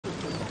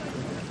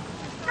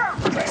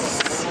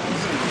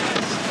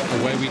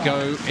away we go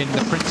in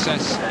the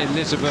Princess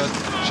Elizabeth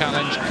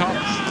Challenge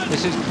Cup.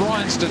 This is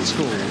Bryanston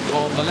School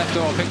on the left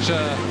of our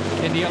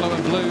picture in yellow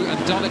and blue,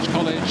 and Dulwich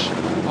College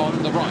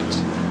on the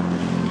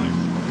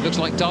right. Looks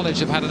like Dulwich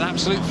have had an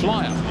absolute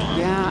flyer.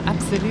 Yeah,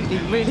 absolutely.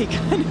 Really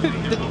kind of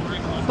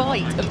the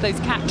bite of those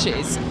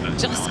catches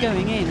just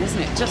going in,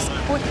 isn't it? Just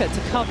quicker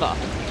to cover.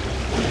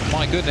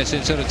 My goodness,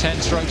 in sort of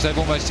 10 strokes, they've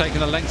almost taken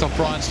the length off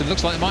Bryanston.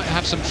 Looks like they might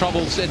have some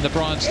troubles in the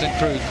Bryanston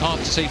crew.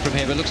 Can't see from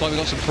here, but it looks like we've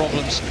got some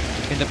problems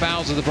in the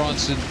bows of the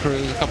Bryanston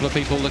crew. A couple of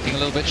people looking a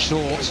little bit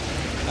short.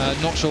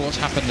 Not sure what's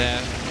happened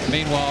there.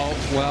 Meanwhile,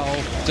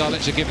 well,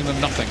 Dulwich are giving them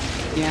nothing.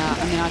 Yeah,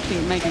 I mean, I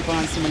think maybe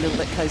Bryanston were a little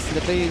bit close to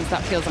the booms.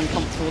 That feels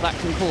uncomfortable. That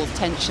can cause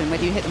tension.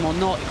 Whether you hit them or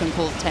not, it can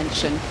cause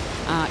tension.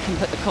 Can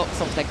put the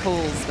cocks off their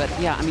calls. But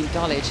yeah, I mean,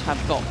 Dulwich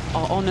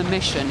are on a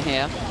mission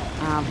here.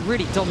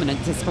 Really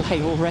dominant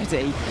display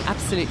already.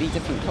 Absolutely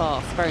different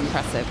class. Very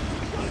impressive.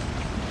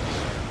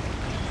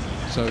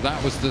 So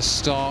that was the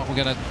start. We're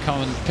going to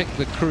come and pick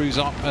the crews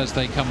up as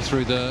they come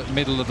through the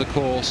middle of the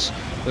course.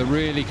 The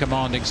really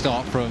commanding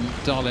start from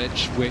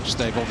Dulwich, which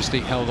they've obviously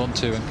held on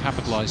to and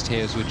capitalised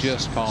here as we're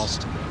just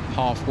past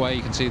halfway.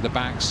 You can see the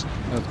backs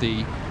of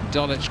the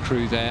Dulwich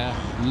crew there,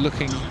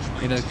 looking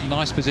in a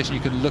nice position.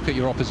 You can look at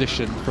your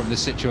opposition from this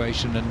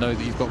situation and know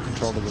that you've got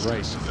control of the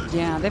race.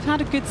 Yeah, they've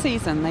had a good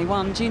season. They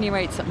won junior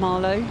 8s at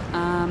Marlow,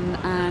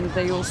 and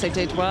they also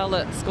did well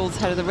at Schools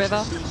Head of the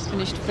River.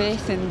 Finished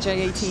 5th in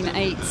J18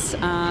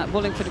 8s.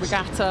 Wallingford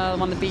Regatta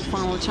won the B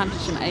final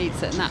championship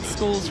 8s at Nat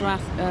Schools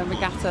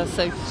Regatta.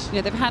 So you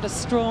know, they've had a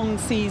strong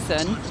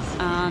season,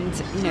 and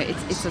you know,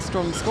 it's a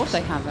strong squad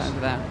they have over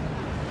there.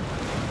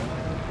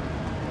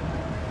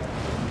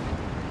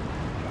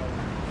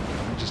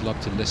 Love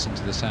to listen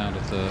to the sound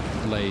of the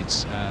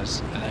blades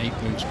as an 8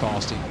 moves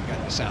past. You can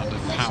get the sound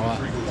of power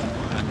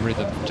and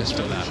rhythm just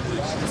for that.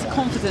 It's a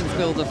confidence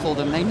builder for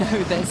them. They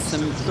know there's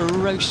some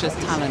ferocious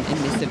talent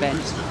in this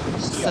event.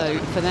 So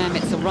for them,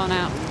 it's a run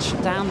out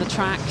down the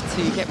track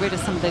to get rid of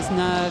some of those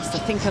nerves, to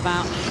think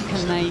about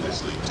can they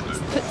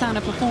put down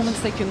a performance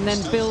they can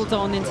then build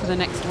on into the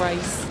next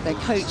race. They're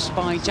coached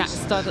by Jack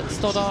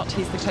Stoddart.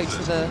 He's the coach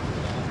of the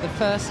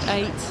first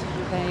 8.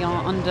 They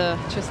are under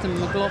Tristan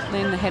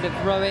McLaughlin, the head of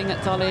rowing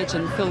at Dulwich,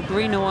 and Phil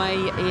Greenaway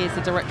is the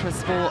director of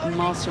sport and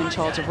master in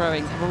charge of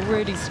rowing. They have a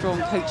really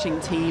strong coaching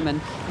team,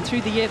 and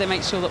through the year they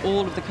make sure that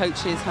all of the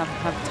coaches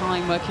have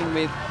time working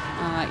with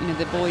you know,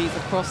 the boys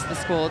across the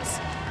squads.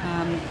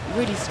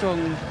 Really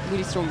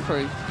strong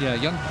crew. Yeah,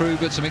 young crew,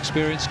 but some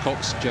experience.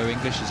 Cox, Joe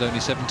English, is only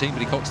 17, but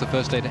he coxed the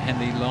first aid at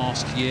Henley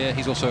last year.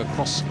 He's also a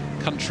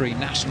cross-country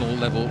national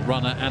level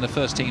runner and a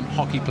first-team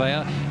hockey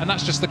player, and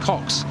that's just the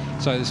Cox.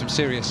 So there's some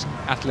serious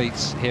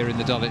athletes here in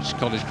the Dulwich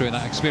College crew, and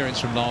that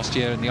experience from last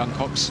year and the young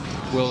Cox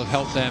will have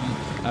helped them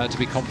to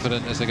be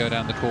confident as they go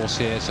down the course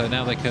here. So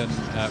now they can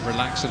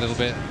relax a little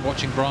bit,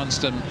 watching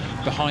Bryanston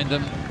behind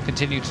them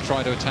continue to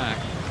try to attack.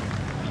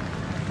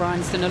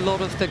 Bryanston, a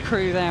lot of the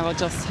crew there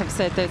have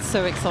said they're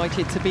so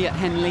excited to be at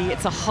Henley.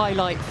 It's a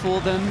highlight for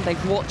them.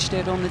 They've watched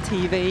it on the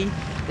TV.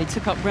 They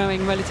took up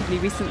rowing relatively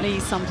recently,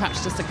 some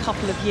perhaps just a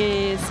couple of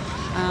years.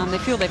 They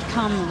feel they've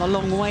come a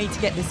long way to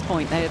get this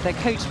point. They're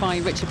coached by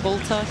Richard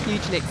Bolter,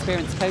 hugely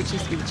experienced coach.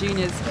 Used to be the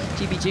juniors,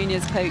 GB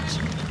Juniors coach.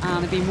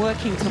 They've been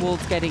working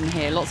towards getting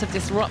here. Lots of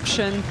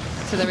disruption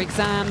to their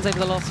exams over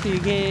the last few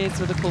years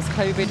with, of course,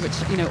 COVID,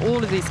 which, you know,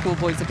 all of these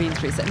schoolboys have been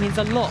through. So it means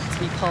a lot to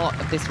be part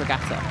of this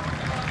regatta.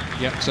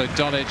 Yep, so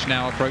Dulwich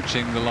now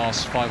approaching the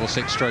last 5 or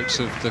 6 strokes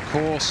of the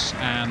course,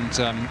 and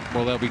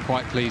well, they'll be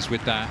quite pleased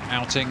with that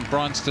outing.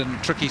 Bryanston,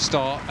 tricky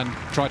start and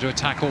try to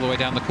attack all the way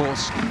down the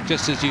course,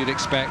 just as you'd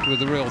expect,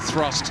 with a real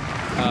thrust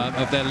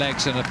of their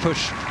legs and a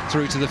push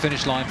through to the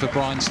finish line for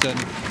Bryanston.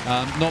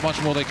 Not much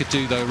more they could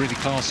do, though. Really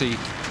classy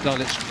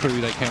Dulwich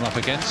crew they came up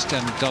against,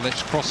 and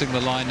Dulwich crossing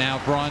the line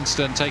now.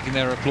 Bryanston taking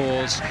their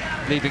applause,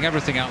 leaving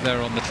everything out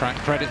there on the track.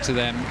 Credit to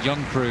them,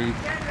 young crew.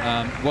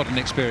 What an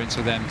experience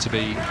for them to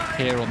be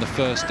here on the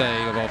first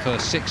day of our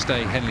first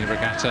 6-day Henley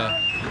Regatta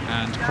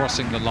and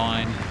crossing the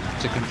line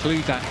to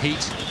conclude that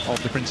heat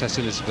of the Princess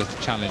Elizabeth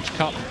Challenge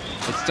Cup.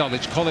 It's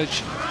Dulwich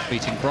College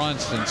beating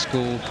Bryanston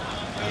School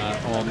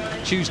on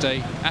Tuesday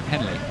at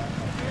Henley.